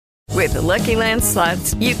With the Lucky Land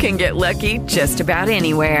Slots, you can get lucky just about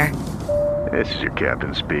anywhere. This is your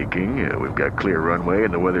captain speaking. We've got clear runway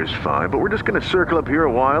and the weather's fine, but we're just going to circle up here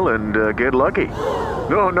a while and get lucky.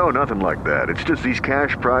 No, nothing like that. It's just these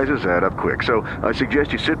cash prizes add up quick. So I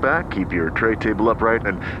suggest you sit back, keep your tray table upright,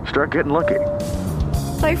 and start getting lucky.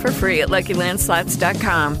 Play for free at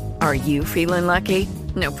LuckyLandSlots.com. Are you feeling lucky?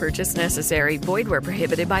 No purchase necessary. Void where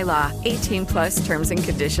prohibited by law. 18 plus terms and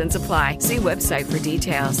conditions apply. See website for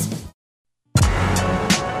details.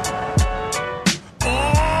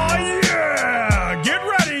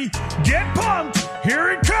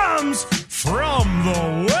 Here it comes from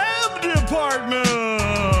the web department.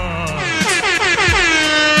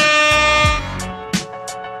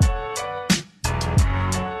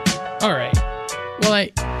 All right. Well,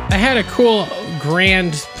 I had a cool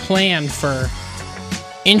grand plan for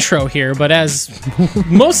intro here, but as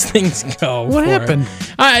most things go, what happened?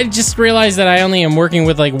 I just realized that I only am working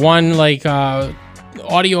with like one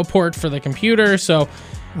audio port for the computer, so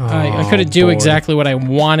I couldn't do exactly what I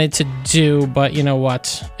wanted to do, but you know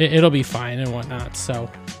what? It'll be fine and whatnot. So,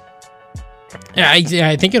 yeah,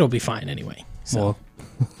 I think it'll be fine anyway. So,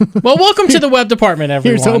 well, welcome to the web department,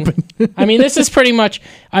 everyone. Here's hoping. I mean, this is pretty much.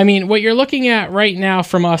 I mean, what you're looking at right now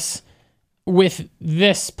from us with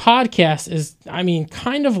this podcast is, I mean,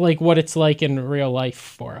 kind of like what it's like in real life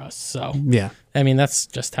for us. So, yeah, I mean, that's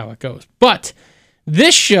just how it goes. But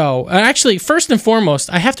this show, actually, first and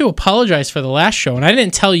foremost, I have to apologize for the last show, and I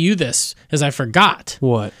didn't tell you this, as I forgot.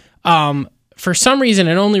 What? For some reason,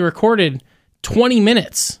 it only recorded 20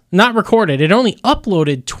 minutes. Not recorded, it only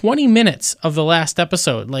uploaded 20 minutes of the last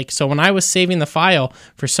episode. Like, so when I was saving the file,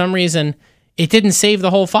 for some reason, it didn't save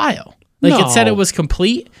the whole file. Like, It said it was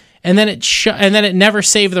complete, and then it never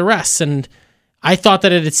saved the rest, and I thought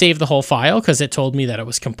that it had saved the whole file, because it told me that it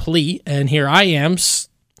was complete, and here I am,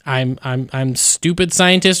 I'm stupid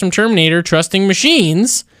scientist from Terminator trusting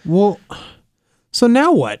machines. Well, so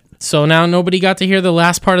now what? So now nobody got to hear the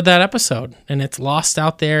last part of that episode, and it's lost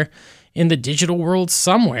out there in the digital world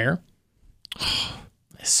somewhere.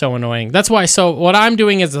 It's so annoying. That's why. So what I'm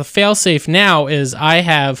doing as a failsafe now is I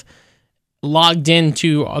have logged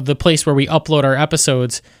into the place where we upload our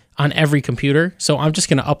episodes on every computer. So I'm just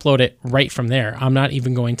going to upload it right from there. I'm not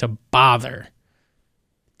even going to bother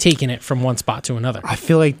taking it from one spot to another. I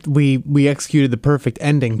feel like we executed the perfect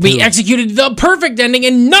ending, too. We executed the perfect ending,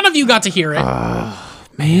 and none of you got to hear it.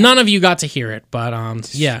 None of you got to hear it, but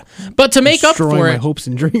yeah. But to make up for my it, hopes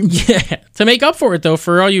and dreams. Yeah, to make up for it though,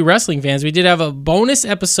 for all you wrestling fans, we did have a bonus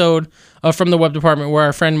episode from the web department where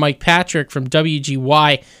our friend Mike Patrick from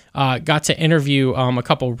WGY got to interview a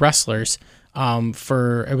couple wrestlers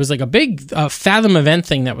for it was like a big Fathom event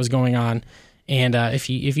thing that was going on, and if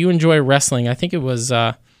you enjoy wrestling, I think it was.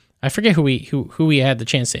 I forget who we had the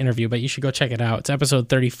chance to interview, but you should go check it out. It's episode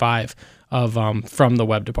 35 of from the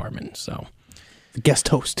web department. So, the guest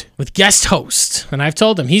host with guest host, and I've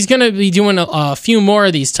told him he's going to be doing a few more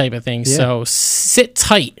of these type of things. Yeah. So sit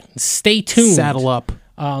tight, stay tuned, saddle up.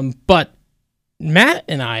 But Matt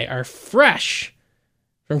and I are fresh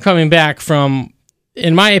from coming back from,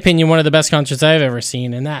 in my opinion, one of the best concerts I've ever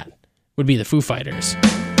seen, and that would be the Foo Fighters.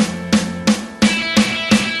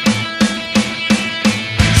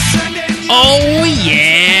 Oh,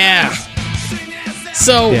 yeah.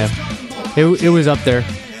 So, yeah, it was up there.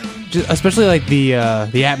 Just, especially like the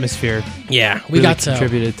atmosphere. Yeah, we really got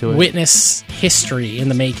contributed to it. Witness history in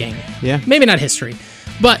the making. Yeah. Maybe not history,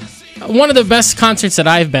 but one of the best concerts that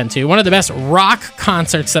I've been to, one of the best rock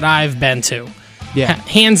concerts that I've been to. Yeah.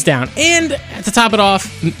 Hands down. And to top it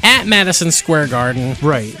off, at Madison Square Garden.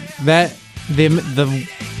 Right. That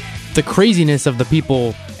the craziness of the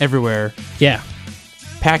people everywhere. Yeah.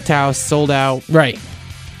 Packed house, sold out. Right.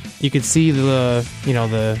 You could see the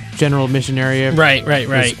general admission area.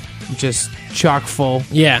 Right. Just chock full.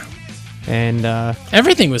 Yeah. And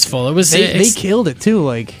everything was full. It was they killed it too.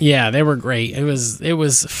 Like, yeah, they were great. It was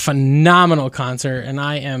a phenomenal concert, and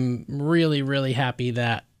I am really, really happy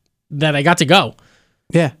that I got to go.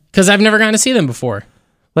 Yeah, because I've never gotten to see them before.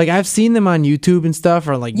 Like, I've seen them on YouTube and stuff,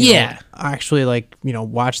 or like yeah, actually like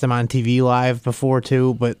watch them on TV live before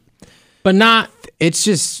too, but not. It's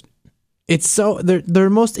just so they're the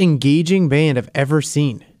most engaging band I've ever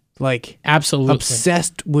seen. Like, absolutely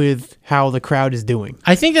obsessed with how the crowd is doing.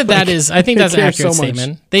 I think that's an accurate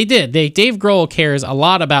statement. They did. Dave Grohl cares a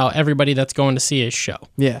lot about everybody that's going to see his show.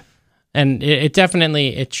 Yeah, and it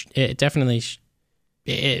definitely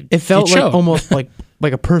felt like almost like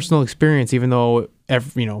a personal experience, even though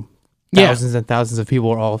thousands and thousands of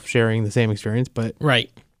people are all sharing the same experience. But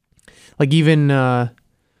right, like even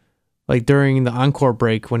like during the encore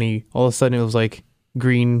break when he all of a sudden it was like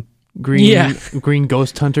green green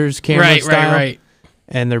ghost hunters camera style. Right.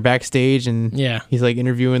 And they're backstage, and Yeah. he's like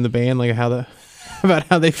interviewing the band, like about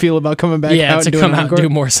how they feel about coming back out to and doing come an out and encore. do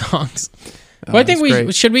more songs. Well, I think that's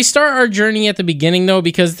great. should we start our journey at the beginning though,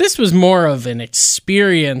 because this was more of an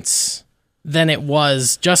experience than it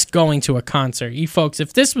was just going to a concert. You folks,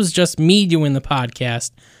 if this was just me doing the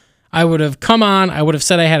podcast, I would have come on, I would have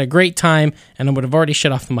said I had a great time, and I would have already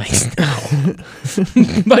shut off the mics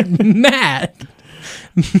now. But Matt,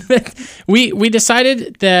 we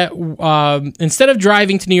decided that instead of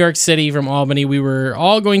driving to New York City from Albany, we were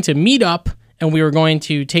all going to meet up, and we were going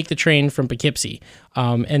to take the train from Poughkeepsie.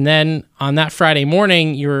 And then on that Friday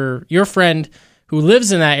morning, your friend who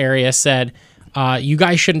lives in that area said, you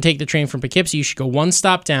guys shouldn't take the train from Poughkeepsie. You should go one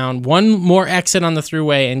stop down, one more exit on the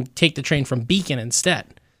thruway, and take the train from Beacon instead.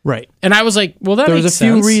 Right. And I was like, well, that There makes was a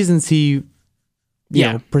sense. few reasons he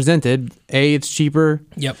presented. A, it's cheaper.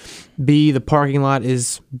 Yep. B, the parking lot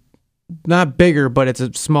is not bigger, but it's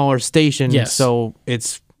a smaller station, Yes. so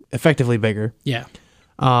it's effectively bigger. Yeah.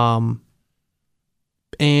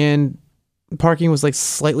 And parking was like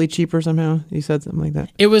slightly cheaper somehow. He said something like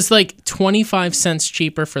that. It was like 25 cents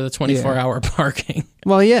cheaper for the 24-hour parking.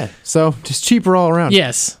 Well, yeah. So just cheaper all around.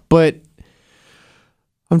 Yes. But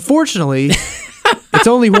unfortunately, it's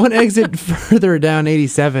only one exit further down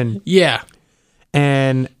 87. Yeah.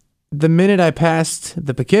 And the minute I passed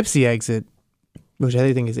the Poughkeepsie exit, which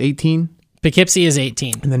I think is 18, Poughkeepsie is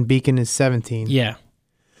 18. and then Beacon is 17. Yeah.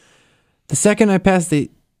 The second I passed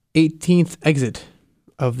the 18th exit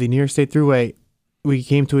of the New York State Thruway, we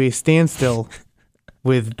came to a standstill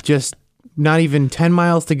with just not even 10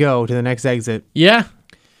 miles to go to the next exit. Yeah.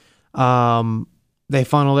 They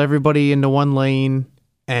funneled everybody into one lane,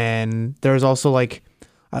 and there was also like,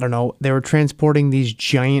 I don't know, they were transporting these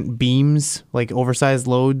giant beams, like oversized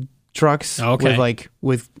load trucks Okay.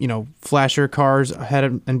 with flasher cars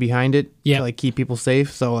ahead and behind it Yeah. to like keep people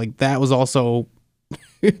safe. So like that was also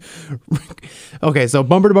okay. So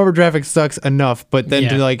bumper to bumper traffic sucks enough, but then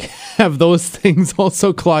to Yeah. like have those things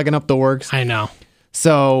also clogging up the works. I know.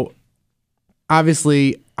 So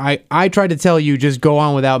obviously I tried to tell you, just go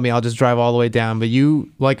on without me. I'll just drive all the way down. But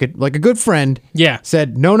you, like a good friend, Yeah.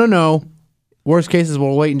 said, no. Worst case is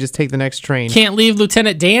we'll wait and just take the next train. Can't leave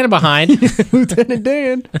Lieutenant Dan behind. Lieutenant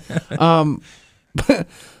Dan.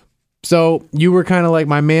 So you were kind of like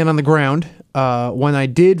my man on the ground. When I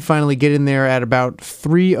did finally get in there at about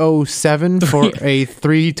 3:07 for a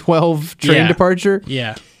 3:12 train Yeah. departure,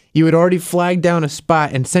 Yeah. you had already flagged down a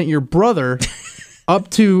spot and sent your brother up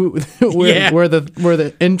to Yeah. where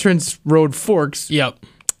the entrance road forks, Yep.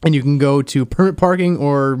 and you can go to permit parking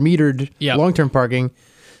or metered Yep. long-term parking.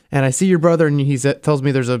 And I see your brother, and he tells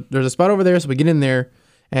me there's a spot over there, so we get in there,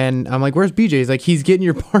 and I'm like, "Where's BJ?" He's like, "He's getting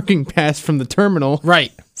your parking pass from the terminal."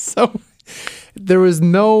 Right. So there was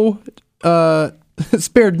no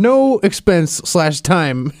spared no expense /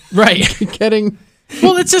 time Right. getting.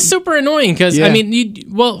 Well, it's just super annoying because, Yeah. I mean,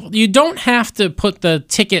 you don't have to put the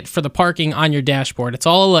ticket for the parking on your dashboard. It's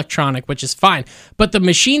all electronic, which is fine. But the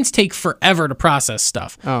machines take forever to process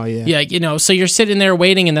stuff. Oh, yeah. Yeah, so you're sitting there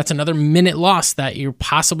waiting, and that's another minute lost that you're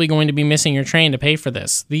possibly going to be missing your train to pay for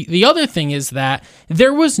this. The other thing is that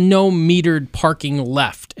there was no metered parking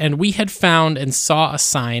left, and we had found and saw a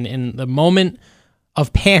sign in the moment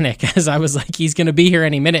of panic as I was like, he's going to be here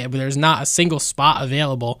any minute, but there's not a single spot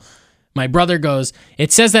available. My brother goes,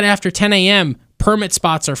 it says that after 10 a.m., permit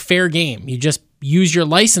spots are fair game. You just use your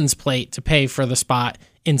license plate to pay for the spot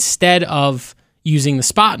instead of using the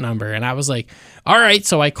spot number. And I was like, all right.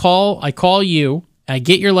 So I call you, I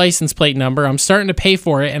get your license plate number. I'm starting to pay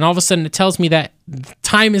for it. And all of a sudden it tells me that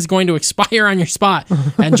time is going to expire on your spot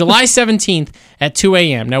on July 17th at 2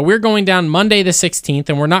 a.m. Now we're going down Monday the 16th,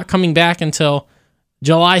 and we're not coming back until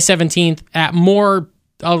July 17th at more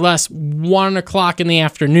or less 1 o'clock in the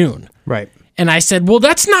afternoon. Right. And I said, well,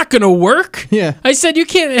 that's not going to work. Yeah. I said, you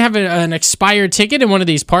can't have an expired ticket in one of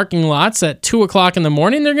these parking lots at 2 o'clock in the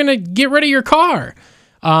morning. They're going to get rid of your car.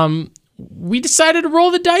 We decided to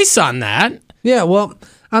roll the dice on that. Yeah, well,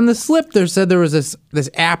 on the slip there said there was this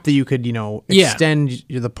app that you could, extend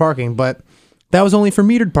the parking, but that was only for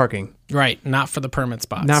metered parking. Right. Not for the permit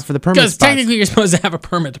spots. Not for the permit Because spots. technically you're supposed to have a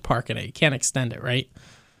permit to park in it. You can't extend it, right?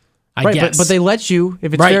 I Right, guess. but they let you,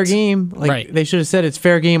 if it's Right. fair game, like Right. they should have said it's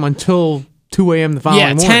fair game until 2 a.m. the following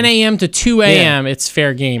morning. 10 a.m. to 2 a.m. It's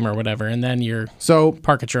fair game or whatever, and then you're So,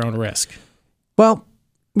 park at your own risk. well,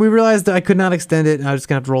 we realized that I could not extend it, and I was just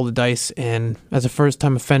going to have to roll the dice, and as a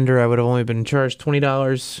first-time offender, I would have only been charged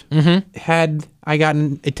 $20 had I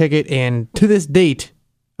gotten a ticket, and to this date,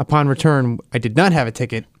 upon return, I did not have a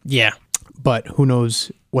ticket, Yeah. but who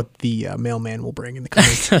knows what the mailman will bring in the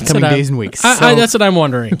coming days and weeks. That's what I'm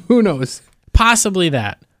wondering. Who knows? Possibly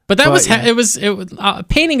that. But that was it was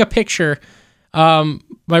painting a picture. My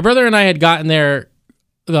brother and I had gotten there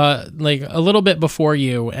like a little bit before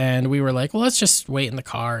you, and we were like, well, let's just wait in the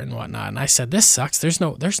car and whatnot. And I said, this sucks. There's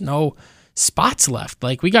no spots left.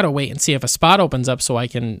 Like, we got to wait and see if a spot opens up so I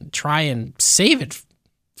can try and save it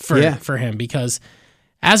for him, because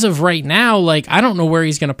as of right now, like, I don't know where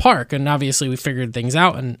he's going to park. And obviously we figured things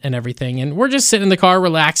out and everything. And we're just sitting in the car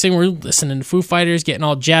relaxing. We're listening to Foo Fighters, getting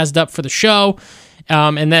all jazzed up for the show.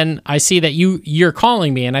 And then I see that you're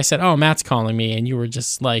calling me, and I said, oh, Matt's calling me. And you were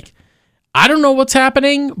just like, I don't know what's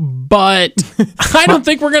happening, but I don't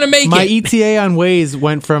think we're going to make my it. My ETA on Waze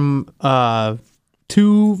went from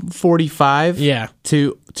 2:45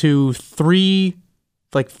 to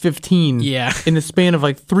 3:15 in the span of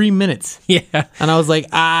like 3 minutes. Yeah. And I was like,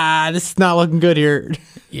 this is not looking good here.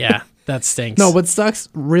 Yeah, that stinks. No, what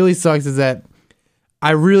really sucks is that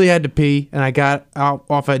I really had to pee, and I got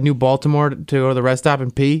off at New Baltimore to go to the rest stop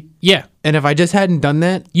and pee. Yeah. And if I just hadn't done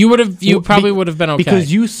that, you probably would have been okay.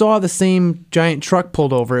 Because you saw the same giant truck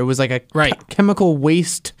pulled over. It was like a chemical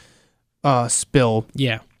waste spill.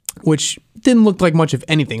 Yeah. Which didn't look like much of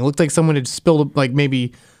anything. It looked like someone had spilled like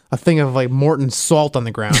maybe a thing of like Morton salt on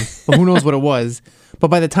the ground. But who knows what it was. But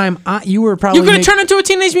by the time you were probably... You could have turned into a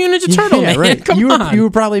Teenage Mutant Ninja Turtle, man. Right. Come on. You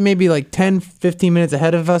were probably maybe like 10, 15 minutes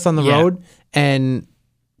ahead of us on the road. And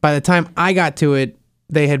by the time I got to it,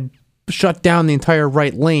 they had shut down the entire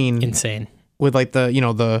right lane. Insane. With like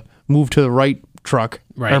the move to the right truck.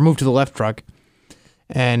 Right. Or move to the left truck.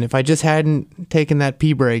 And if I just hadn't taken that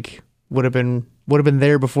pee break, would have been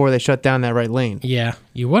there before they shut down that right lane. Yeah.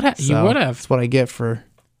 You would have. You would have. That's what I get for...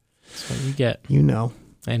 That's what you get. You know.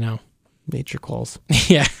 I know. Nature calls.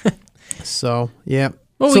 Yeah. So, yeah.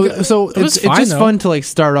 Well, it's just fun to like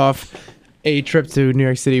start off a trip to New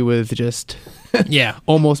York City with just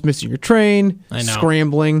almost missing your train, I know.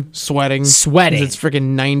 scrambling, sweating. 'Cause it's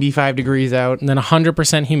freaking 95 degrees out. And then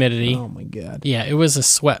 100% humidity. Oh my God. Yeah, it was a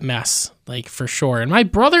sweat mess, like for sure. And my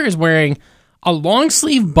brother is wearing a long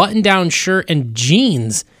sleeve button down shirt and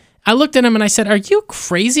jeans. I looked at him and I said, are you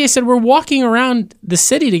crazy? I said, we're walking around the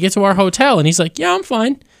city to get to our hotel. And he's like, yeah, I'm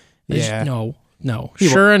fine. Yeah. No.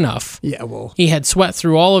 Sure enough. Yeah, well. He had sweat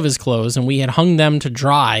through all of his clothes, and we had hung them to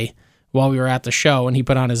dry while we were at the show, and he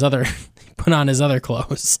put on his other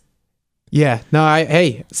clothes. Yeah. No,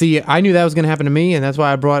 I knew that was going to happen to me, and that's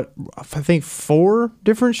why I brought, I think, 4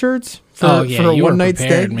 different shirts for a one-night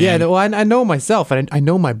stay. Man. Yeah, well, I know myself, and I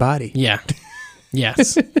know my body. Yeah.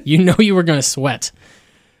 Yes. You know you were going to sweat.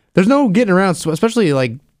 There's no getting around, especially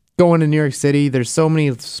like going to New York City. There's so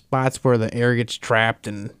many spots where the air gets trapped,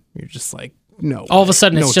 and you're just like, no. All of a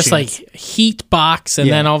sudden, it's no just chance. like heat box, and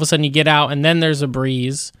then all of a sudden you get out, and then there's a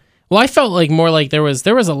breeze. Well, I felt like more like there was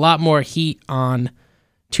a lot more heat on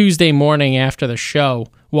Tuesday morning after the show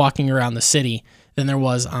walking around the city than there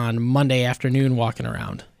was on Monday afternoon walking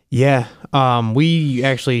around. Yeah. We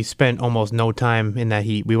actually spent almost no time in that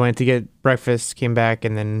heat. We went to get breakfast, came back,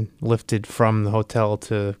 and then lifted from the hotel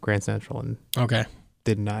to Grand Central, and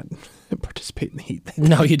did not participate in the heat.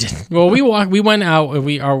 No, you didn't. Well, we went out.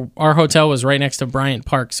 Our hotel was right next to Bryant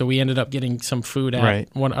Park, so we ended up getting some food at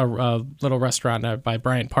a little restaurant by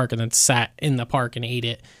Bryant Park, and then sat in the park and ate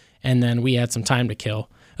it. And then we had some time to kill.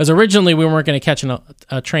 Because originally we weren't going to catch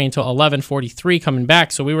a train till 11:43 coming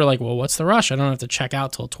back, so we were like, well, what's the rush? I don't have to check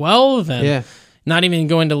out till 12, and not even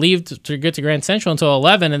going to leave to get to Grand Central until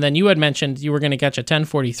 11. And then you had mentioned you were going to catch a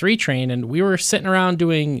 10:43 train, and we were sitting around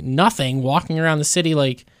doing nothing, walking around the city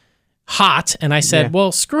like hot. And I said,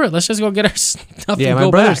 well, screw it, let's just go get our stuff and go back. Yeah, my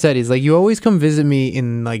brother said, he's like, you always come visit me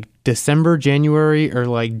in like December, January, or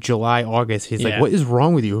like July, August. He's like, what is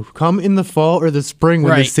wrong with you? Come in the fall or the spring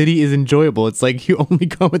when the city is enjoyable. It's like you only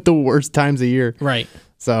come at the worst times of year. Right.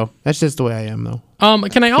 So that's just the way I am, though.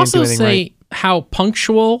 Can I also say how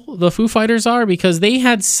punctual the Foo Fighters are? Because they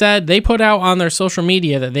had said, they put out on their social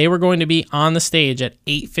media that they were going to be on the stage at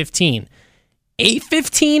 8:15.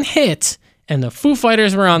 8:15 hit, and the Foo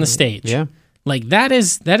Fighters were on the stage. Yeah. Like, that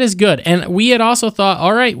is good. And we had also thought,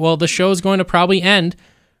 all right, well, the show's going to probably end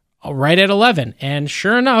right at 11. And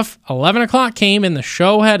sure enough, 11 o'clock came and the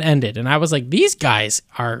show had ended. And I was like, these guys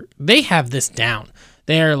they have this down.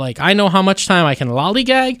 They're like, I know how much time I can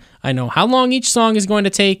lollygag. I know how long each song is going to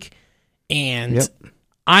take. And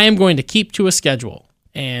I am going to keep to a schedule.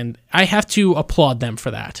 And I have to applaud them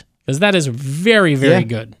for that. Because that is very, very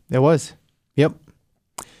good. It was. Yep.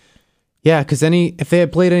 Yeah, because if they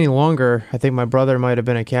had played any longer, I think my brother might have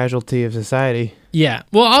been a casualty of society. Yeah.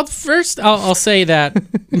 Well, I'll say that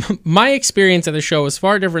my experience at the show was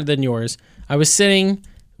far different than yours. I was sitting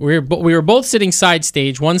We were both sitting side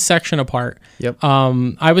stage, one section apart. Yep.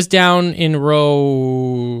 I was down in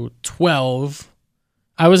row 12.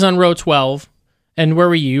 I was on row 12. And where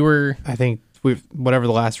were you? You were... I think whatever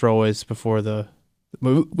the last row is before the...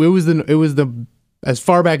 It was the as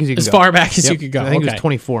far back as you could go. As far back as you could go. I think it was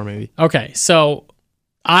 24 maybe. Okay, so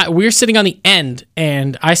we were sitting on the end,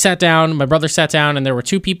 and I sat down, my brother sat down, and there were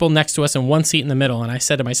two people next to us and one seat in the middle. And I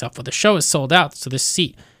said to myself, well, the show is sold out, so this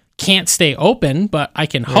seat can't stay open, but I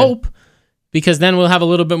can hope, because then we'll have a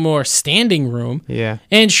little bit more standing room. Yeah.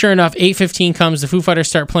 And sure enough, 8:15 comes, the Foo Fighters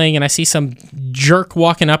start playing, and I see some jerk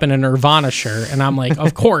walking up in a Nirvana shirt, and I'm like,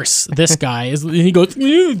 of course, this guy is. And he goes,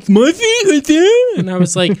 it's my seat right there. And I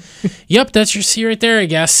was like, yep, that's your seat right there, I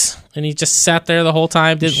guess. And he just sat there the whole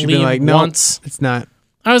time, didn't leave like, no, once. It's not.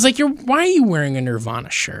 I was like, why are you wearing a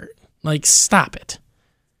Nirvana shirt? Like, stop it.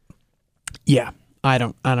 Yeah, I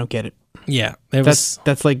don't get it. Yeah, that's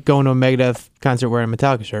like going to a Megadeth concert wearing a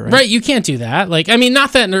Metallica shirt, right? Right, you can't do that. Like, I mean,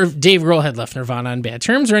 not that Dave Grohl had left Nirvana on bad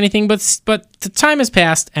terms or anything, but the time has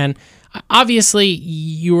passed, and obviously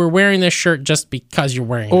you were wearing this shirt just because you're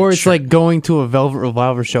wearing it. Or it's like going to a Velvet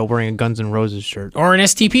Revolver show wearing a Guns N' Roses shirt. Or an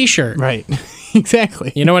STP shirt. Right.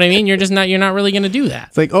 Exactly. You know what I mean? You're not really going to do that.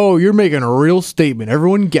 It's like, oh, you're making a real statement.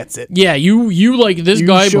 Everyone gets it. Yeah, you like this You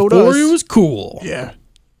guy showed before us. he was cool. Yeah.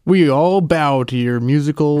 We all bow to your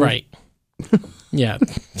musical Right. Yeah.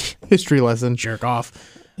 history lesson. Jerk off.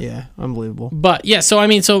 Yeah, unbelievable. But yeah, so I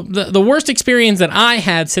mean, so the worst experience that I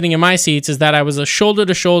had sitting in my seats is that I was a shoulder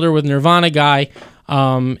to shoulder with Nirvana guy,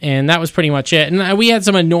 and that was pretty much it. And we had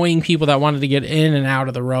some annoying people that wanted to get in and out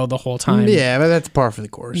of the row the whole time. Yeah, but that's par for the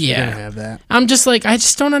course. Yeah. You're gonna have that. I'm just like, I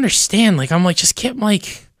just don't understand. Like, I'm like, just get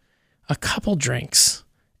like a couple drinks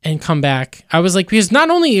and come back. I was like, because not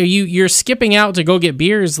only are you're skipping out to go get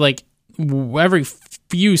beers like every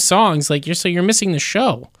few songs, like you're missing the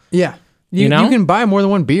show. Yeah. You know? You can buy more than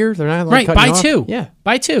one beer. They're not like Right, cutting buy off. two. Yeah.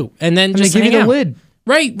 Buy two. And then And just they give hang you the out. lid.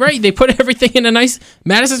 Right. They put everything in a nice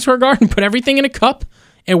Madison Square Garden, put everything in a cup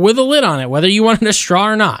and with a lid on it, whether you wanted a straw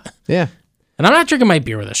or not. Yeah. And I'm not drinking my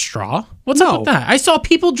beer with a straw. What's up with that? I saw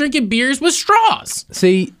people drinking beers with straws.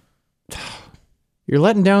 See, you're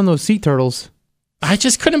letting down those sea turtles. I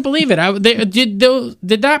just couldn't believe it.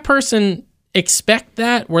 Did that person expect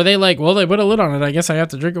that? Were they like, well, they put a lid on it, I guess I have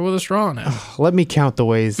to drink it with a straw now? Let me count the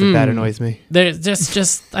ways that annoys me. There's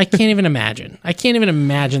just I can't even imagine. I can't even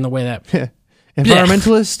imagine the way that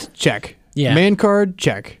Environmentalist, check. Yeah. Man card,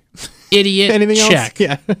 check. idiot Anything check.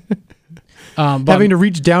 else? Yeah. But, Having to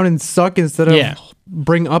reach down and suck instead of Yeah.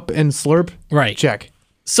 bring up and slurp, right. check.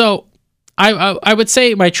 So I would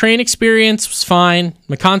say my train experience was fine.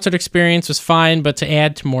 My concert experience was fine, but to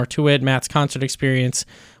add more to it, Matt's concert experience,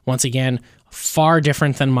 once again, far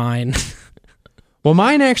different than mine. Well,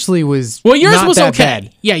 mine actually was Well, yours not was that okay.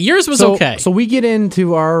 bad. Yeah, yours was okay. So we get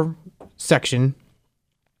into our section,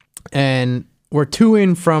 and we're two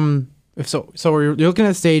in from. So you're looking at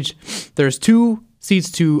the stage. There's two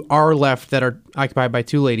seats to our left that are occupied by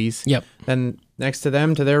two ladies. Yep. Then next to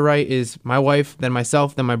them, to their right, is my wife, then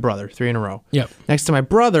myself, then my brother. 3 in a row. Yep. Next to my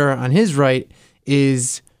brother, on his right,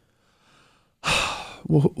 is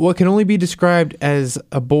what can only be described as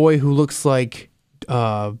a boy who looks like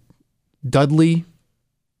Dudley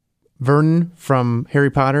Vernon from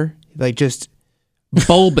Harry Potter. Like, just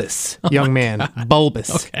bulbous young man.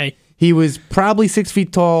 Bulbous. Okay. He was probably 6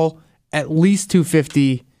 feet tall, at least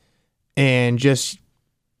 250, and just,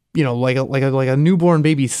 like a newborn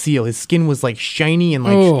baby seal. His skin was like shiny and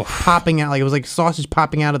like popping out, like it was like sausage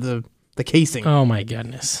popping out of the casing. Oh my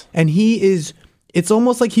goodness. And it's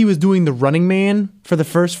almost like he was doing the Running Man for the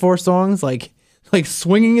first 4 songs, like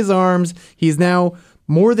swinging his arms. He's now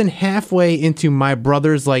more than halfway into my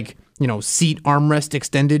brother's seat armrest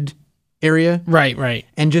extended area. Right.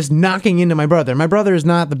 And just knocking into my brother. My brother is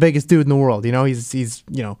not the biggest dude in the world. He's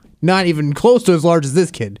not even close to as large as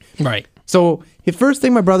this kid. Right. So the first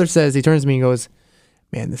thing my brother says, he turns to me and goes,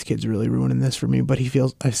 "Man, this kid's really ruining this for me." But I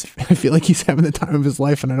feel like he's having the time of his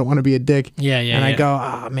life, and I don't want to be a dick. Yeah. And I go,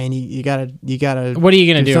 "Ah, man, you gotta." What are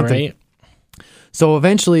you gonna do, something. right? So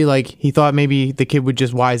eventually, he thought maybe the kid would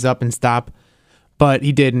just wise up and stop, but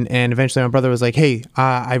he didn't. And eventually, my brother was like, "Hey,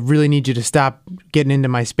 I really need you to stop getting into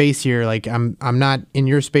my space here. Like, I'm not in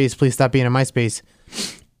your space. Please stop being in my space."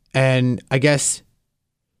 And I guess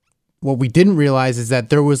what we didn't realize is that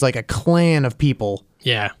there was like a clan of people.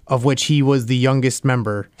 Yeah. Of which he was the youngest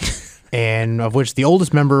member, and of which the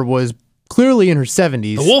oldest member was clearly in her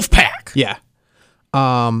 70s. The Wolf Pack. Yeah.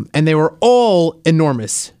 And they were all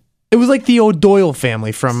enormous. It was like the O'Doyle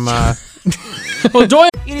family from... Well, Doyle.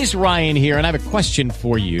 It is Ryan here, and I have a question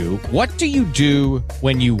for you. What do you do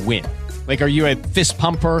when you win? Like, are you a fist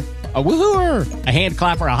pumper, a woohooer, a hand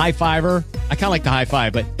clapper, a high fiver? I kind of like the high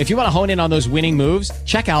five, but if you want to hone in on those winning moves,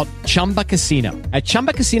 check out Chumba Casino. At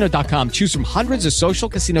ChumbaCasino.com, choose from hundreds of social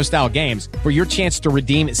casino style games for your chance to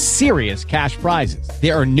redeem serious cash prizes.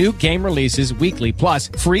 There are new game releases weekly, plus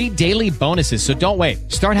free daily bonuses. So don't wait.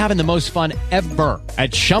 Start having the most fun ever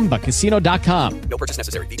at ChumbaCasino.com. No purchase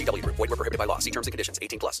necessary. VGW Group. Void where prohibited by law. See terms and conditions.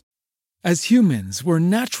 18+. As humans, we're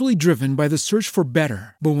naturally driven by the search for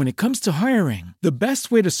better. But when it comes to hiring, the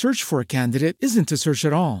best way to search for a candidate isn't to search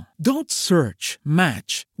at all. Don't search,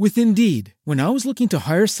 match with Indeed. When I was looking to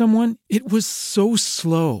hire someone, it was so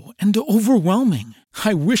slow and overwhelming.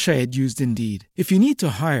 I wish I had used Indeed. If you need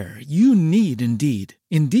to hire, you need Indeed.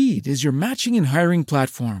 Indeed is your matching and hiring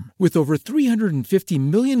platform with over 350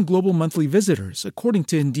 million global monthly visitors, according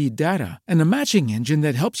to Indeed data, and a matching engine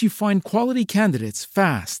that helps you find quality candidates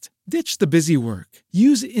fast. Ditch the busy work.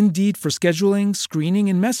 Use Indeed for scheduling,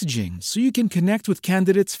 screening, and messaging so you can connect with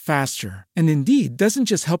candidates faster. And Indeed doesn't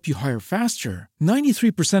just help you hire faster.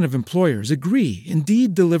 93% of employers agree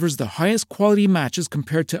Indeed delivers the highest quality matches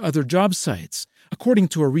compared to other job sites, according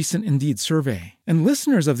to a recent Indeed survey. And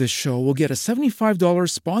listeners of this show will get a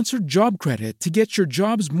 $75 sponsored job credit to get your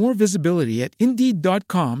jobs more visibility at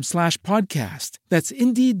Indeed.com/podcast. That's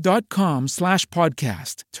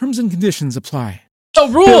Indeed.com/podcast. Terms and conditions apply. Oh,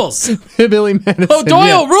 rules. Billy Madison. Oh,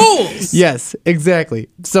 Doyle rules. Yes, exactly.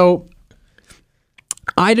 So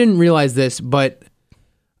I didn't realize this, but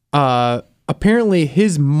apparently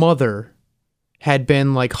his mother had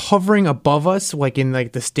been like hovering above us, like in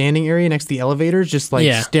like the standing area next to the elevators, just like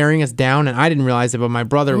staring us down. And I didn't realize it, but my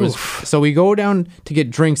brother was. So we go down to get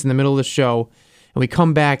drinks in the middle of the show, and we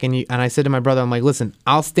come back, and I said to my brother, I'm like, listen,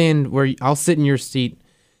 I'll sit in your seat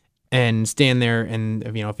and stand there, and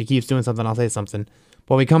if he keeps doing something, I'll say something.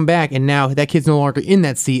 But we come back, and now that kid's no longer in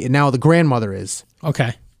that seat, and now the grandmother is.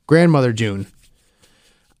 Okay. Grandmother June.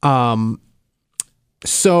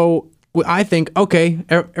 So I think, okay,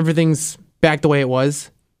 everything's back the way it was.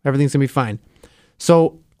 Everything's gonna be fine.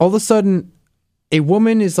 So all of a sudden, a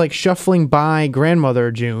woman is like shuffling by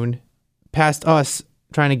Grandmother June, past us,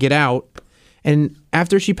 trying to get out. And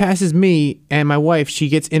after she passes me and my wife, she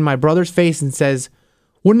gets in my brother's face and says,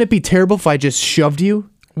 "Wouldn't it be terrible if I just shoved you?"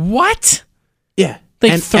 What? Yeah.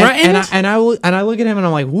 Like threatened? And I look at him and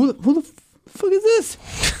I'm like, who the fuck is this?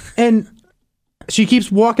 And she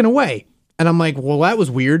keeps walking away. And I'm like, well, that was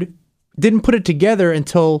weird. Didn't put it together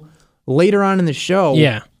until later on in the show.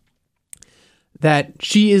 Yeah. That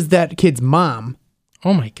she is that kid's mom.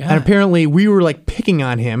 Oh my God. And apparently we were like picking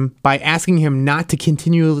on him by asking him not to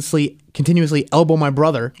continuously elbow my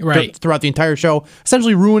brother throughout the entire show,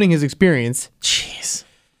 essentially ruining his experience. Jeez.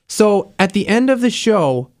 So at the end of the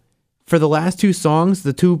show, for the last two songs,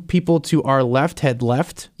 the two people to our left had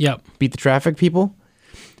left. Yep. Beat the Traffic people.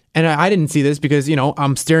 And I didn't see this because,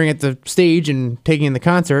 I'm staring at the stage and taking in the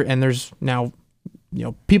concert, and there's now,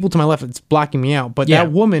 people to my left that's blocking me out. But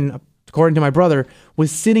that woman, according to my brother,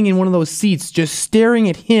 was sitting in one of those seats just staring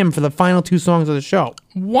at him for the final two songs of the show.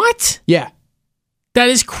 What? Yeah. That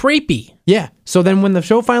is creepy. Yeah. So then when the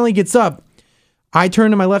show finally gets up, I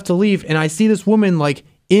turn to my left to leave, and I see this woman, like,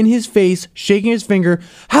 in his face, shaking his finger.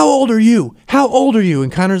 "How old are you? How old are you?" And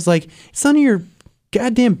Connor's like, "It's none of your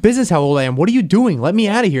goddamn business how old I am. What are you doing? Let me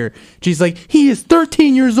out of here." She's like, "He is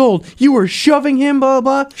 13 years old. You were shoving him, blah,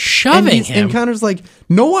 blah, blah." Shoving him? And Connor's like,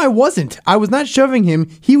 "No, I wasn't. I was not shoving him.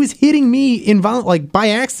 He was hitting me by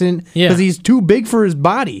accident because he's too big for his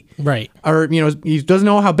body." Right. Or, he doesn't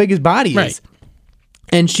know how big his body is.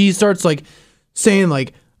 And she starts like saying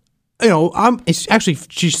like,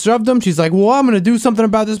 she shoved him. She's like, "Well, I'm going to do something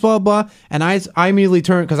about this, blah, blah." And I immediately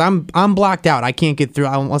turn because I'm blocked out. I can't get through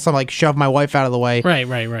unless I'm like shove my wife out of the way. Right.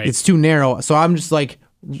 It's too narrow. So I'm just like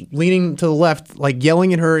leaning to the left, like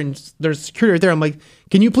yelling at her, and there's security right there. I'm like,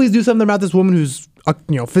 "Can you please do something about this woman who's,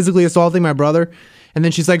 physically assaulting my brother?" And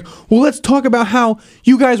then she's like, "Well, let's talk about how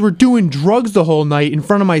you guys were doing drugs the whole night in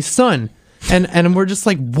front of my son." And we're just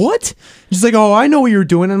like, "What?" She's like, "Oh, I know what you're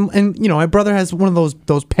doing." And my brother has one of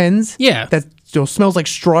those pens. Yeah. That smells like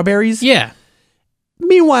strawberries. Yeah.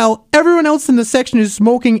 Meanwhile, everyone else in the section is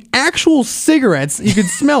smoking actual cigarettes. You can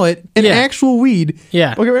smell it, and actual weed.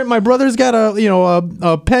 Yeah. Okay, my brother's got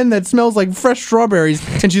a pen that smells like fresh strawberries,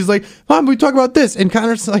 and she's like, "Mom, we talk about this." And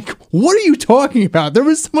Connor's like, "What are you talking about? There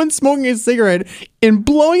was someone smoking a cigarette and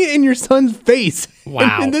blowing it in your son's face."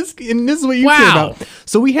 Wow. And this is what you care about.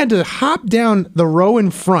 So we had to hop down the row in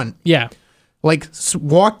front. Yeah. Like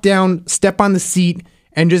walk down, step on the seat,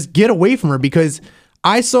 and just get away from her because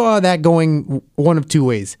I saw that going one of two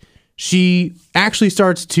ways. She actually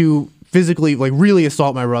starts to physically, like, really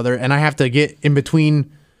assault my brother, and I have to get in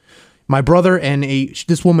between My brother and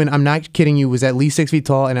this woman, I'm not kidding you, was at least 6 feet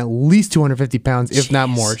tall and at least 250 pounds, if not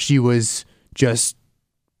more. She was just,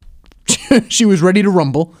 she was ready to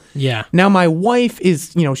rumble. Yeah. Now my wife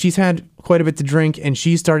is, she's had quite a bit to drink and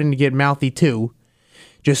she's starting to get mouthy too.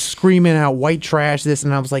 Just screaming out white trash, this.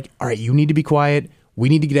 And I was like, all right, you need to be quiet. We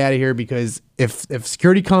need to get out of here because if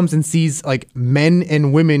security comes and sees like men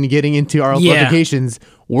and women getting into our altercations,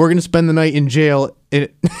 we're going to spend the night in jail in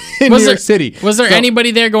New York City. Was there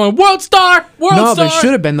anybody there going, World Star? No, there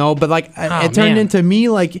should have been though. But like it turned into me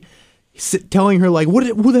like telling her like,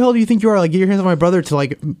 who the hell do you think you are? Like, get your hands on my brother, to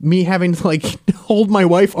like me having to like hold my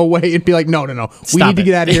wife away and be like, no. We need to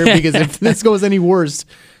get out of here because if this goes any worse,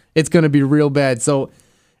 it's going to be real bad. So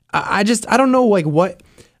I don't know like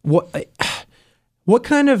what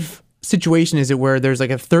kind of situation is it where there's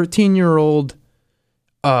like a 13-year-old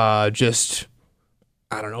just,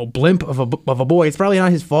 I don't know, blimp of a boy. It's probably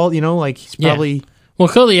not his fault, like he's probably... Yeah. Well,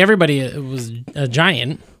 clearly everybody was a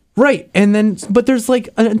giant. Right. And then, but there's like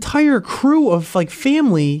an entire crew of like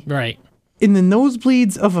family... Right. In the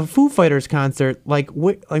nosebleeds of a Foo Fighters concert.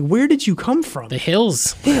 Where did you come from? The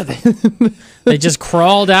hills. Yeah. They just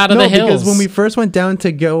crawled out of the hills. Because when we first went down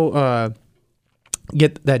to go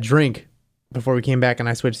get that drink... Before we came back and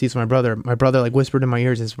I switched seats with my brother like whispered in my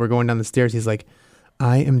ears as we're going down the stairs. He's like,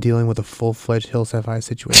 I am dealing with a full-fledged Hills Have Eyes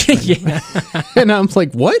situation. And I'm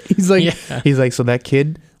like, what? He's like, so that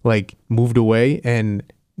kid like moved away and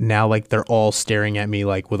now like they're all staring at me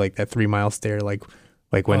like with like that 3 mile stare, like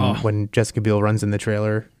when Jessica Biel runs in the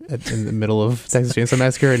trailer in the middle of Texas Chainsaw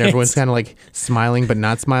Massacre and everyone's kind of like smiling but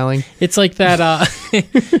not smiling. It's like that.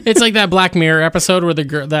 It's like that Black Mirror episode where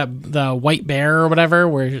the white bear or whatever,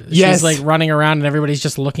 where she's like running around and everybody's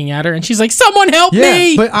just looking at her and she's like, "Someone help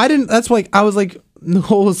me!" But I didn't. That's like I was like,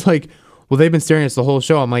 Nicole was like, well, they've been staring at us the whole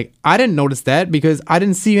show. I'm like, I didn't notice that because I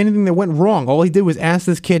didn't see anything that went wrong. All he did was ask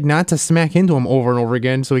this kid not to smack into him over and over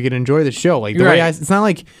again so he could enjoy the show. Like the way it's not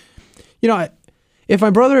like, if my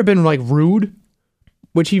brother had been like rude,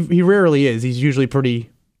 which he rarely is, he's usually pretty,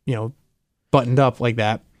 buttoned up like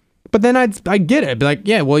that. But then I'd get it. I'd be like,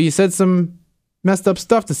 yeah, well, you said some messed up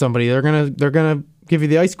stuff to somebody. They're gonna give you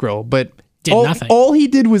the ice grill. But nothing. All he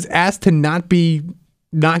did was ask to not be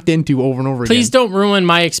knocked into over and over again. Please don't ruin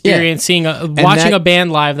my experience watching a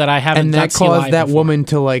band live that I haven't. And that caused that woman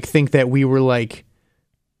to like think that we were like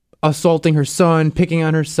assaulting her son, picking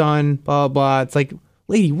on her son, blah blah. It's like,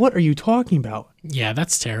 lady, what are you talking about? Yeah,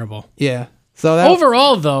 that's terrible. Yeah. So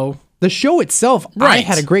overall, though, the show itself, I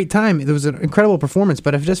had a great time. It was an incredible performance,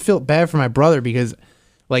 but I just felt bad for my brother because,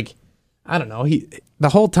 like, I don't know, the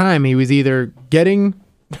whole time he was either getting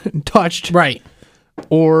touched, right,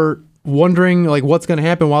 or wondering like what's going to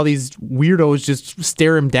happen while these weirdos just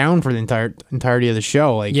stare him down for the entirety of the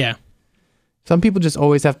show. Like, yeah, some people just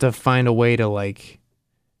always have to find a way to like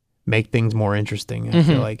make things more interesting. I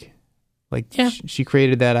feel like she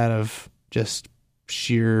created that out of just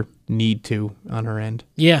sheer need to on her end.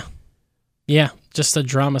 Yeah, just a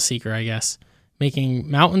drama seeker, I guess, making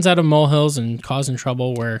mountains out of molehills and causing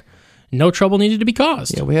trouble where no trouble needed to be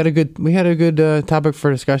caused. Yeah, we had a good topic for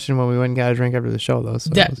discussion when we went and got a drink after the show, though.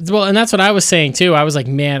 So and that's what I was saying too. I was like,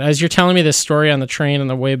 man, as you're telling me this story on the train on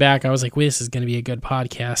the way back, I was like, wait, this is going to be a good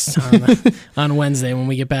podcast on Wednesday when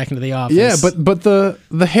we get back into the office. Yeah, but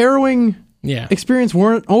the harrowing experience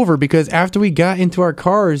weren't over because after we got into our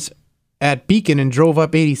cars at Beacon and drove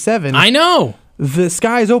up 87, I know the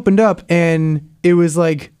skies opened up and it was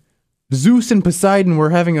like Zeus and Poseidon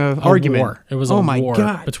were having an argument. War. It was a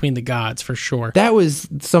war between the gods for sure. That was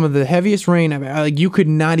some of the heaviest rain. Like you could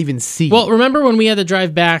not even see. Well, remember when we had to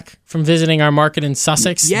drive back from visiting our market in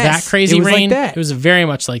Sussex? Yes, that crazy rain. Like that. It was very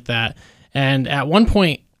much like that. And at one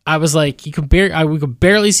point, I was like, we could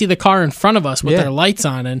barely see the car in front of us with their lights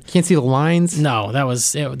on, and can't see the lines. No, that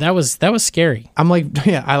was scary. I'm like,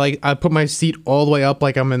 I put my seat all the way up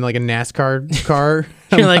like I'm in like a NASCAR car.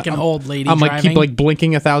 You're like an old lady. I'm driving. like keep like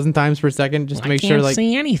blinking 1,000 times per second just to make sure like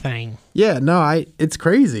see anything. Yeah, no, it's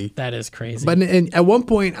crazy. That is crazy. But at one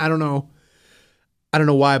point, I don't know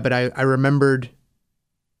why, but I remembered,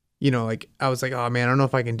 like I was like, oh man, I don't know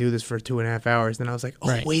if I can do this for 2.5 hours. Then I was like,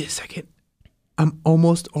 wait a second. I'm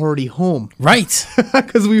almost already home. Right.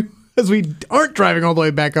 Because we aren't driving all the way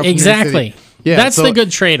back up. Exactly. Yeah. That's the good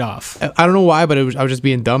trade-off. I don't know why, but I was just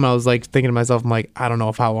being dumb. I was like thinking to myself, I'm like, I don't know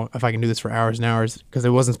if I can do this for hours and hours because it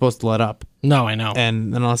wasn't supposed to let up. No, I know.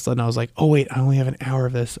 And then all of a sudden I was like, oh wait, I only have an hour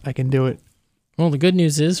of this. I can do it. Well, the good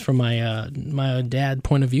news is, from my dad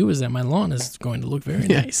point of view, is that my lawn is going to look very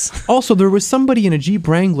nice. Also, there was somebody in a Jeep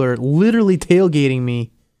Wrangler literally tailgating me.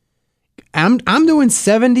 I'm doing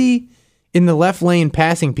 70 in the left lane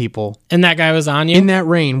passing people. And that guy was on you? In that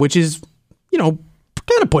rain, which is, kind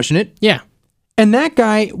kind of pushing it. Yeah. And that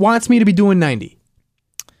guy wants me to be doing 90.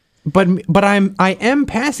 But I am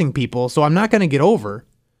passing people, so I'm not going to get over.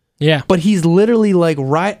 Yeah. But he's literally like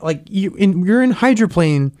you're in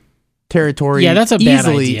hydroplane territory. Yeah, that's a bad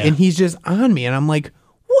easily, idea. and he's just on me, and I'm like,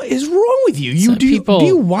 what is wrong with you? Do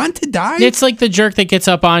you want to die? It's like the jerk that gets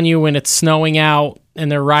up on you when it's snowing out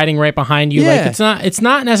and they're riding right behind you. Yeah. Like it's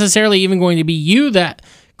not necessarily even going to be you that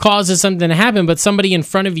causes something to happen, but somebody in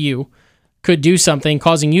front of you could do something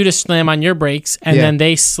causing you to slam on your brakes, and then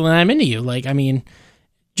they slam into you. Like, I mean,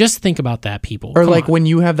 just think about that, people. Or Come like on. when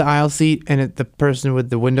you have the aisle seat and the person with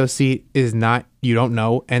the window seat is not, you don't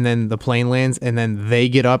know, and then the plane lands and then they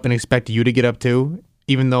get up and expect you to get up too,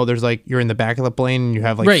 even though there's like, you're in the back of the plane and you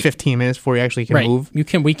have like 15 minutes before you actually can move.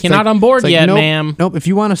 We cannot on board yet, nope, ma'am. Nope. If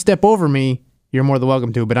you want to step over me, you're more than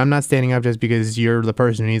welcome to, but I'm not standing up just because you're the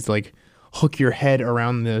person who needs to like hook your head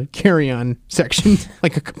around the carry-on section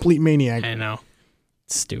like a complete maniac. I know.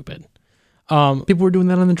 It's stupid. People were doing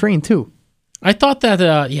that on the train too. I thought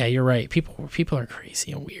that, yeah, you're right. People are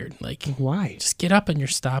crazy and weird. Like, why? Just get up and your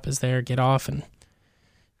stop is there. Get off, and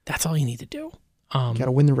that's all you need to do. Got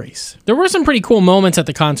to win the race. There were some pretty cool moments at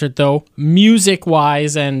the concert, though,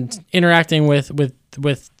 music-wise and interacting with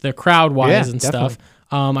the crowd-wise and definitely. stuff.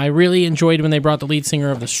 I really enjoyed when they brought the lead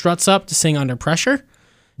singer of the Struts up to sing Under Pressure.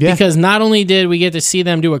 Yeah. Because not only did we get to see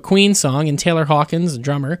them do a Queen song, and Taylor Hawkins, the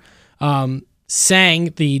drummer,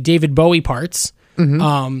 sang the David Bowie parts,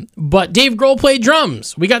 but Dave Grohl played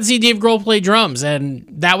drums. We got to see Dave Grohl play drums, and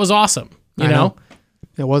that was awesome. You know?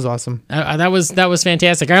 It was awesome. That was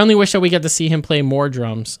fantastic. I only wish that we got to see him play more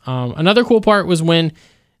drums. Another cool part was when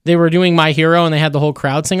they were doing My Hero and they had the whole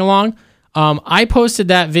crowd sing along. I posted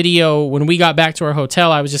that video when we got back to our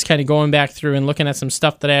hotel. I was just kind of going back through and looking at some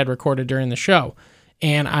stuff that I had recorded during the show.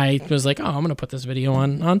 And I was like, oh, I'm going to put this video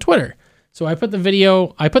on Twitter. So I put the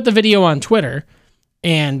video on Twitter,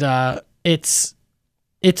 and it's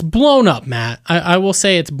blown up, Matt. I will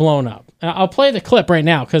say it's blown up. I'll play the clip right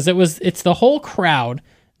now because it's the whole crowd.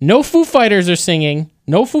 No Foo Fighters are singing.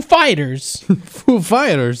 No Foo Fighters. Foo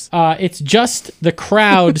Fighters. It's just the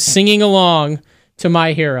crowd singing along to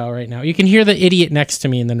My Hero right now. You can hear the idiot next to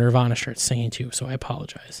me in the Nirvana shirt singing too, so I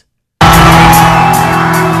apologize. You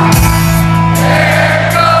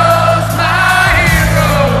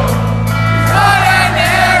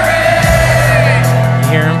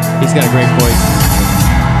hear him? He's got a great voice.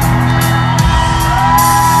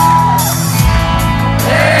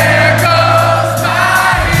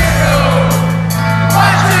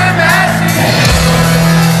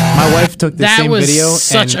 My wife took the same video. That was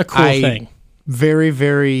such a cool thing. Very,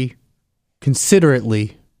 very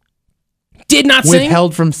considerately did not sing?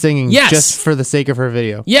 withheld from singing just for the sake of her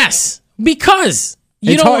video. Yes, because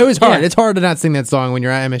it was hard. Yeah. It's hard to not sing that song when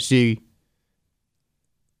you're at MSG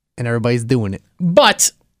and everybody's doing it.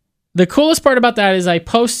 But the coolest part about that is I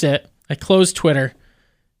post it, I close Twitter,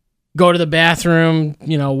 go to the bathroom,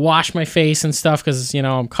 wash my face and stuff because,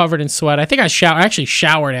 I'm covered in sweat. I think I actually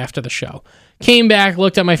showered after the show. Came back,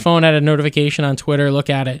 looked at my phone, had a notification on Twitter,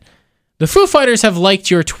 look at it. The Foo Fighters have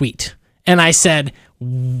liked your tweet. And I said,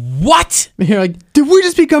 what? And you're like, did we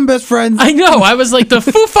just become best friends? I know. I was like, the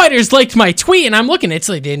Foo Fighters liked my tweet. And I'm looking, it's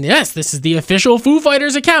like, yes, this is the official Foo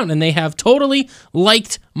Fighters account. And they have totally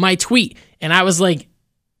liked my tweet. And I was like,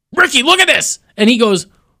 Ricky, look at this. And he goes,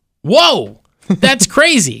 whoa, that's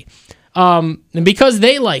crazy. And because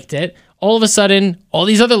they liked it, all of a sudden, all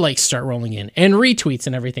these other likes start rolling in and retweets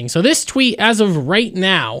and everything. So this tweet, as of right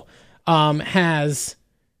now, has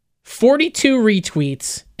 42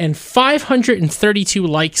 retweets and 532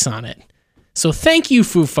 likes on it. So thank you,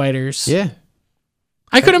 Foo Fighters. Yeah.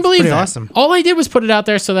 I couldn't believe that. Awesome. All I did was put it out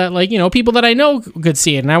there so that, people that I know could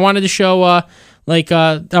see it. And I wanted to show, I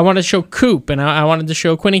wanted to show Coop and I wanted to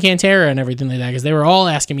show Quinny Cantera and everything like that because they were all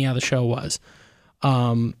asking me how the show was.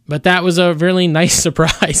 But that was a really nice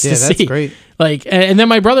surprise to see. Yeah, that's great. And then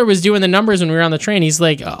my brother was doing the numbers when we were on the train. He's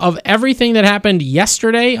like, of everything that happened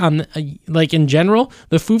yesterday in general,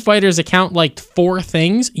 the Foo Fighters account liked 4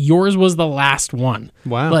 things. Yours was the last one.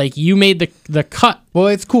 Wow. You made the cut. Well,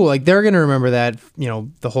 it's cool. They're going to remember that,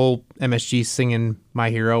 the whole MSG singing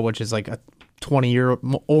My Hero, which is like a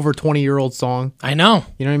over 20-year-old song. I know.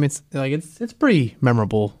 You know what I mean? It's pretty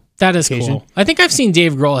memorable. That is occasion. cool. I think I've seen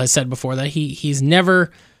Dave Grohl has said before that he's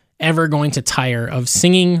never, ever going to tire of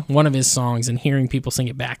singing one of his songs and hearing people sing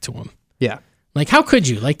it back to him. Yeah. How could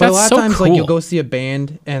you? But That's a lot so of times, cool. you'll go see a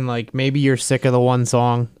band and, maybe you're sick of the one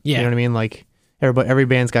song. Yeah. You know what I mean? Every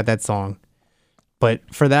band's got that song. But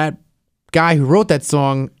for that guy who wrote that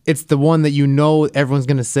song, it's the one that everyone's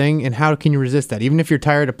going to sing, and how can you resist that? Even if you're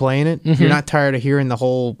tired of playing it, you're not tired of hearing the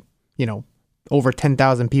whole, over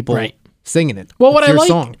 10,000 people singing it. Well, what It's I your like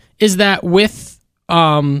song. is that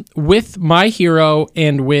with My Hero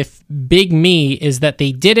and with Big Me is that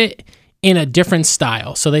they did it in a different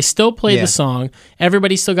style. So they still played Yeah. the song.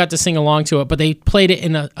 Everybody still got to sing along to it, but they played it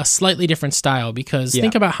in a slightly different style because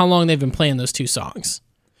think about how long they've been playing those two songs,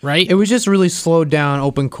 right? It was just really slowed down,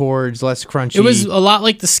 open chords, less crunchy. It was a lot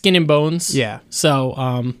like the Skin and Bones. Yeah.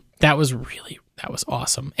 So that was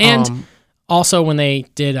awesome. And also when they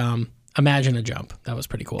did Imagine a Jump, that was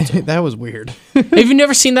pretty cool too. that was weird. Have you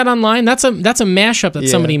never seen that online? That's a mashup that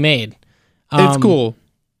somebody made. It's cool.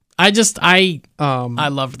 I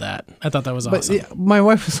loved that. I thought that was But awesome. yeah, my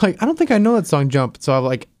wife was like, I don't think I know that song Jump. So I'm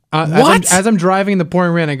like, What? As I'm driving in the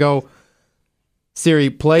pouring rain, I go, Siri,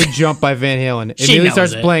 play Jump by Van Halen. It She immediately knows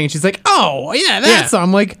starts it. playing. She's like, oh, yeah, that Yeah. song.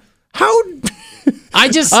 I'm like, how? I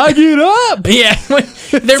just I get up. yeah. They're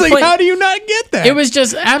It's like, playing. how do you not get that? It was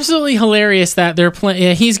just absolutely hilarious that they're playing.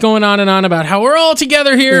 Yeah, he's going on and on about how we're all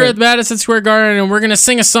together here at Madison Square Garden, and we're gonna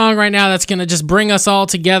sing a song right now that's gonna just bring us all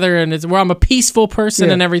together. And it's where I'm a peaceful person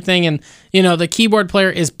Yeah. and everything. And the keyboard player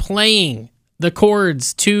is playing the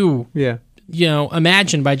chords to Yeah.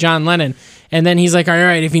 Imagine by John Lennon, and then he's like, all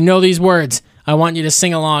right, if you know these words, I want you to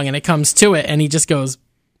sing along, and it comes to it, and he just goes,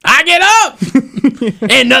 I get up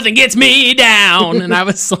and nothing gets me down. And I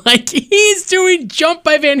was like, he's doing Jump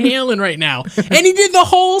by Van Halen right now. And he did the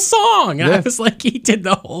whole song. And I Yeah. was like, he did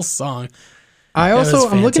the whole song. I'm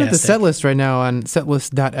looking at the fantastic. set list right now on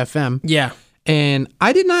setlist.fm, Yeah. and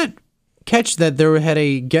I did not catch that there had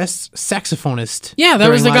a guest saxophonist. Yeah, that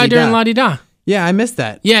was the guy during La La Di Da. Yeah, I missed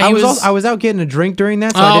that. Yeah, I he was was- I was out getting a drink during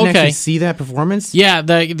that, so Oh, I didn't okay. actually see that performance. Yeah,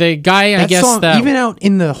 the guy, I That guess song, that. even out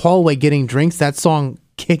in the hallway getting drinks, that song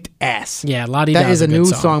kicked ass. Yeah, La Di Da. That is a good new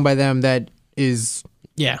song by them that is,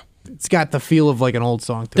 Yeah. it's got the feel of like an old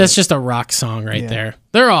song. To That's it. just a rock song right there.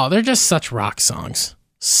 They're just such rock songs.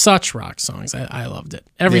 Such rock songs. I loved it.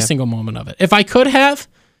 Every Yeah. single moment of it. If I could have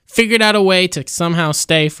figured out a way to somehow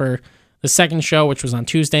stay for the second show, which was on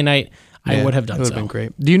Tuesday night, I would have done It would so. have been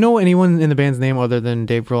great. Do you know anyone in the band's name other than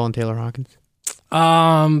Dave Grohl and Taylor Hawkins?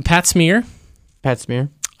 Pat Smear. Pat Smear.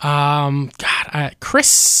 Chris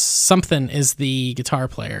something is the guitar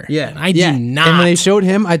player. Yeah. And I do not. And when they showed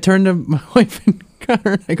him, I turned to my wife and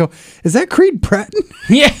Connor and I go, is that Creed Bratton?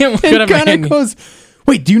 Yeah, it could And have Connor been. goes,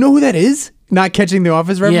 wait, do you know who that is? Not catching the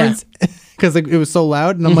Office reference because it was so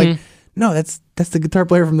loud. And I'm like, no, that's the guitar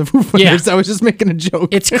player from the Foo Fighters. I was just making a joke.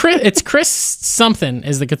 It's Chris something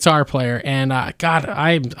is the guitar player, and God,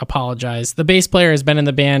 I apologize. The bass player has been in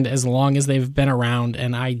the band as long as they've been around,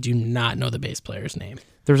 and I do not know the bass player's name.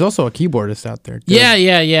 There's also a keyboardist out there. Too. Yeah.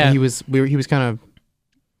 And he was kind of,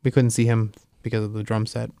 we couldn't see him because of the drum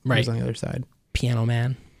set. He Right. was on the other side. Piano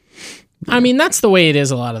man. I mean, that's the way it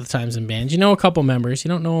is a lot of the times in bands. You know a couple members, you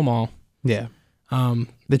don't know them all. Yeah.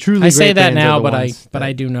 The truly I say great that bands are now, the but ones I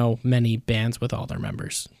that- do know many bands with all their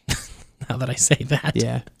members. Now that I say that,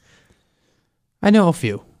 Yeah. I know a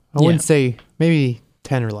few. I wouldn't say maybe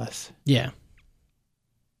 10 or less. yeah.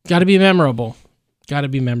 Got to be memorable. Got to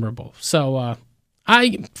be memorable. So,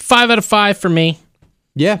 5 out of 5 for me,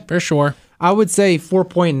 Yeah. for sure. I would say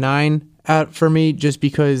 4.9 out for me just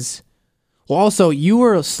because, well, also, you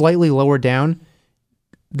were slightly lower down.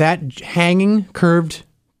 That hanging curved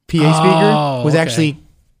PA speaker was okay. actually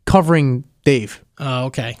covering Dave. Oh,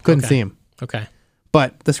 okay. Couldn't Okay. see him. Okay.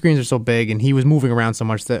 But the screens are so big and he was moving around so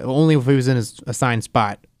much that only if he was in his assigned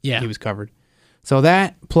spot, Yeah. he was covered. So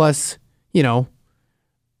that plus,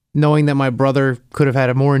 knowing that my brother could have had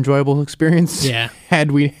a more enjoyable experience Yeah.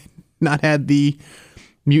 had we not had the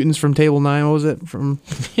mutants from Table 9. What was it? From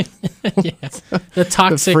The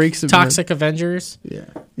toxic freaks of toxic Avengers. Yes,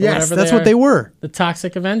 whatever that's they what are. they were. The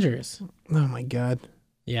toxic Avengers. Oh my god.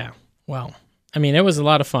 Yeah. Well, I mean, it was a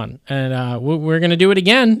lot of fun, and we're gonna do it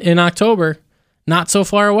again in October. Not so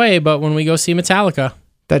far away, but when we go see Metallica.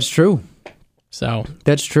 That's true. So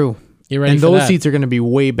That's true. you ready And for those that? seats are going to be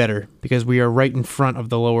way better because we are right in front of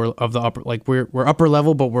the upper. Like we're upper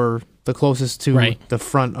level, but we're the closest to Right. the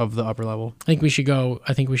front of the upper level. I think we should go.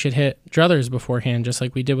 I think we should hit Druthers beforehand, just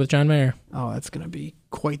like we did with John Mayer. Oh, that's going to be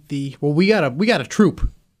quite the. Well, we got a troop.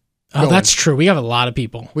 Oh, going. that's true. We have a lot of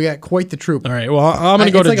people. We got quite the troop. All right. Well, I'm gonna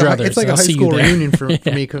go to Druthers. It's like I'll a high see you school there. reunion for me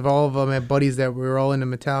because all of them had buddies that we were all into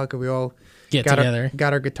Metallica. We all Get got together.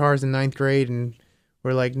 got our guitars in 9th grade, and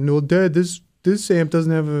we're like, "No, Dad, this amp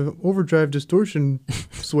doesn't have an overdrive distortion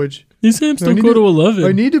switch. These amps I don't need go to 11.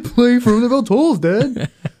 I need to play From the Bell Tolls, Dad."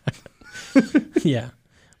 Yeah.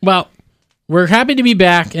 Well, we're happy to be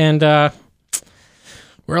back, and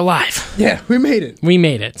we're alive. Yeah, we made it. We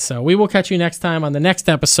made it. So we will catch you next time on the next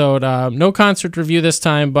episode. No concert review this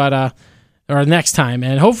time, but or next time,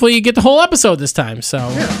 and hopefully you get the whole episode this time. So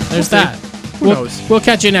there's that. knows? We'll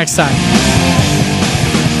catch you next time.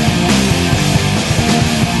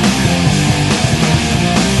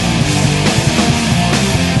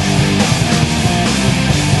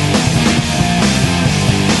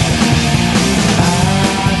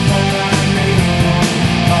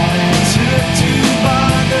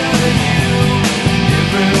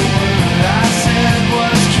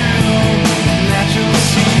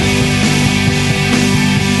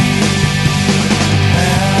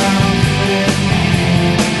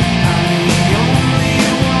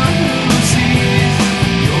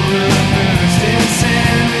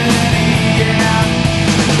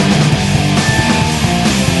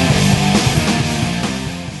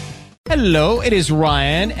 Hello, it is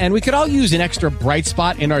Ryan, and we could all use an extra bright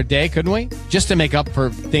spot in our day, couldn't we? Just to make up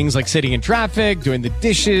for things like sitting in traffic, doing the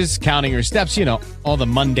dishes, counting your steps, you know, all the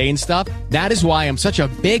mundane stuff. That is why I'm such a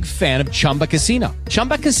big fan of Chumba Casino.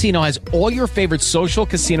 Chumba Casino has all your favorite social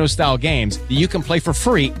casino-style games that you can play for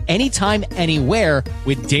free anytime, anywhere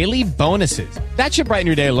with daily bonuses. That should brighten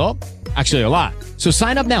your day a little. Actually, a lot. So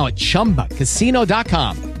sign up now at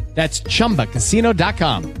ChumbaCasino.com. That's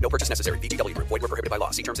ChumbaCasino.com. No purchase necessary. VGW Group. Void where prohibited by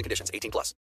law. See terms and conditions. 18+.